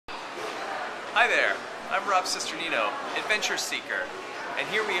Hi there, I'm Rob Cesternino, Adventure Seeker, and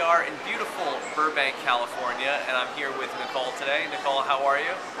here we are in beautiful Burbank, California, and I'm here with Nicole today. Nicole, how are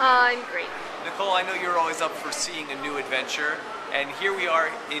you? I'm great. Nicole, I know you're always up for seeing a new adventure, and here we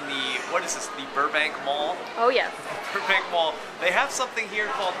are in the, what is this, the Burbank Mall? Oh yes. Burbank Mall. They have something here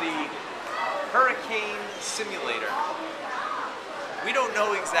called the Hurricane Simulator. We don't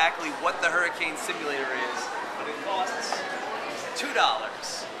know exactly what the Hurricane Simulator is, but it costs $2.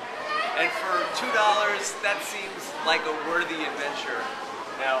 And for $2, that seems like a worthy adventure.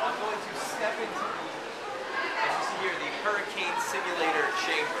 Now, I'm going to step into the, as you see here, the Hurricane Simulator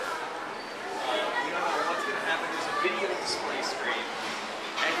chamber. We don't know what's going to happen. There's a video display screen.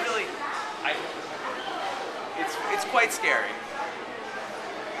 And really, it's quite scary.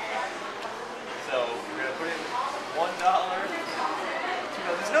 So, we're going to put in $1.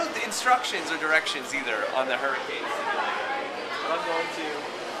 There's no instructions or directions either on the Hurricane Simulator. But I'm going to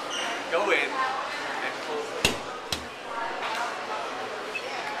go in and close it.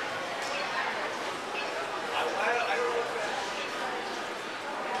 I don't know.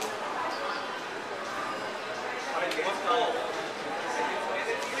 It's cold. And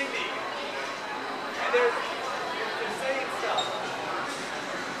it's windy. And they're saying stuff.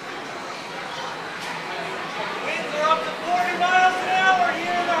 Winds are up to 40 miles an hour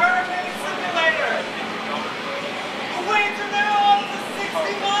here in the Hurricane Simulator. The winds are now up to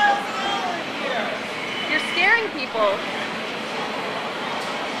 60 miles an hour here. You're scaring people.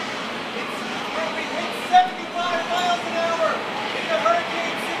 We hit 75 miles an hour in the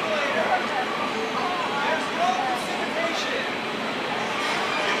Hurricane Simulator. There's no precipitation.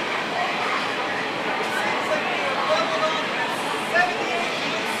 It seems like we have leveled off at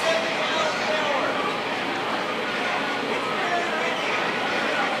 78.7 miles an hour. It's very windy.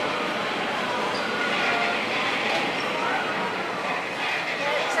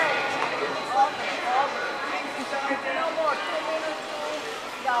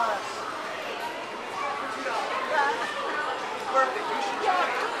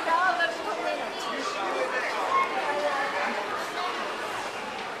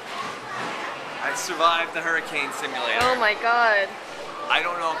 I survived the Hurricane Simulator. Oh my god. I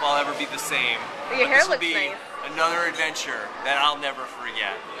don't know if I'll ever be the same. But your but hair this will looks be nice. another adventure that I'll never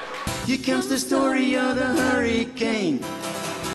forget. Here comes the story of the hurricane.